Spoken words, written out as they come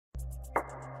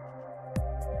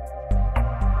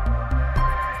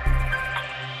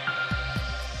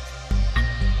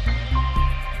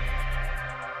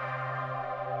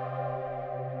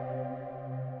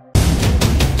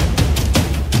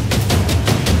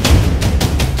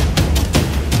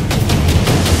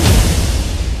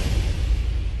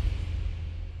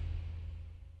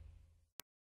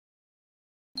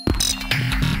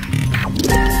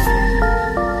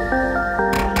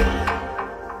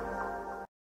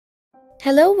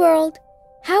Hello world,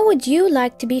 how would you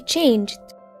like to be changed?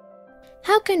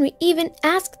 How can we even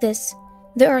ask this?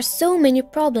 There are so many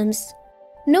problems.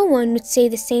 No one would say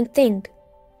the same thing.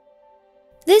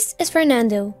 This is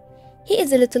Fernando. He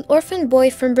is a little orphan boy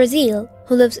from Brazil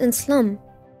who lives in slum.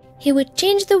 He would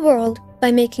change the world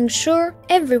by making sure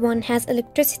everyone has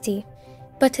electricity.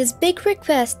 But his big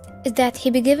request is that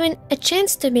he be given a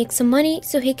chance to make some money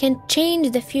so he can change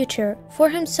the future for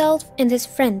himself and his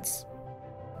friends.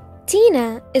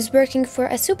 Tina is working for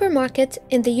a supermarket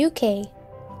in the UK.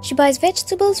 She buys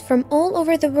vegetables from all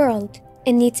over the world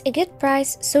and needs a good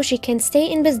price so she can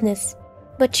stay in business.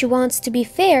 But she wants to be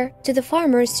fair to the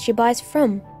farmers she buys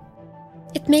from.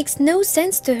 It makes no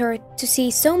sense to her to see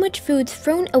so much food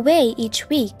thrown away each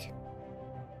week.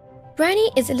 Rani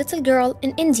is a little girl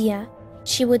in India.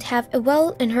 She would have a well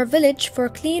in her village for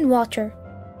clean water.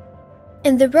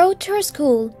 And the road to her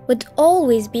school would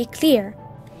always be clear.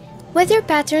 Weather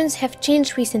patterns have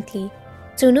changed recently,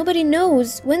 so nobody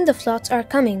knows when the floods are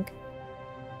coming.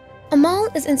 Amal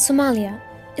is in Somalia.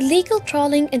 Illegal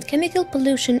trawling and chemical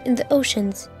pollution in the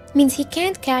oceans means he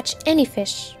can't catch any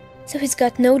fish, so he's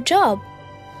got no job.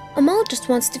 Amal just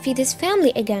wants to feed his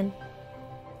family again.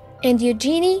 And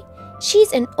Eugenie,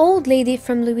 she's an old lady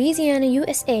from Louisiana,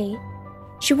 USA.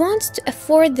 She wants to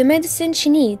afford the medicine she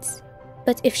needs,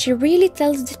 but if she really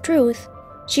tells the truth,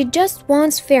 she just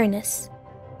wants fairness.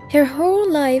 Her whole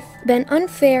life been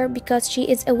unfair because she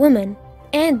is a woman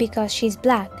and because she's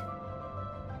black.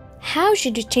 How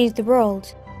should you change the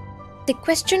world? The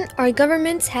question our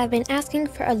governments have been asking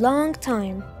for a long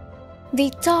time.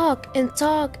 They talk and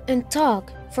talk and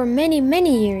talk for many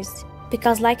years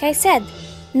because, like I said,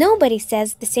 nobody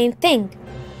says the same thing.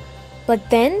 But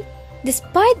then,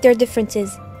 despite their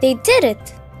differences, they did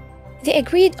it. They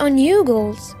agreed on new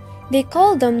goals. They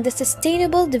called them the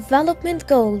Sustainable Development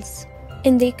Goals.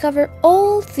 And they cover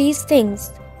all these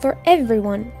things for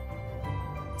everyone.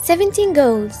 17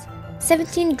 goals,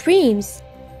 17 dreams,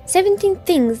 17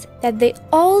 things that they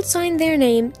all sign their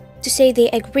name to say they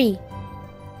agree.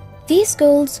 These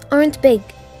goals aren't big,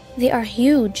 they are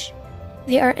huge.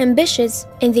 They are ambitious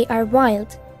and they are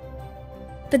wild.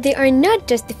 But they are not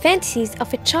just the fantasies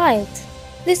of a child.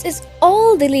 This is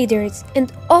all the leaders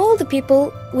and all the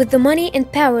people with the money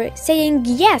and power saying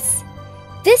yes,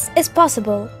 this is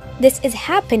possible. This is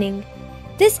happening.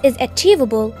 This is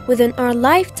achievable within our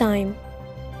lifetime.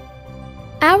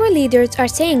 Our leaders are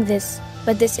saying this,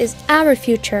 but this is our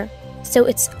future. So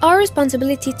it's our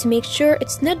responsibility to make sure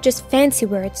it's not just fancy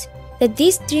words, that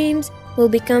these dreams will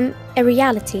become a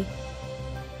reality.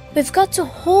 We've got to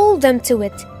hold them to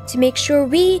it to make sure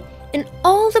we, and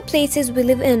all the places we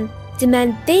live in,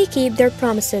 demand they keep their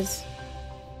promises.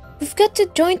 We've got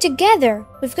to join together.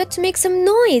 We've got to make some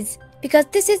noise because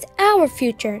this is our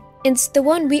future. It's the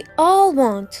one we all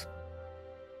want.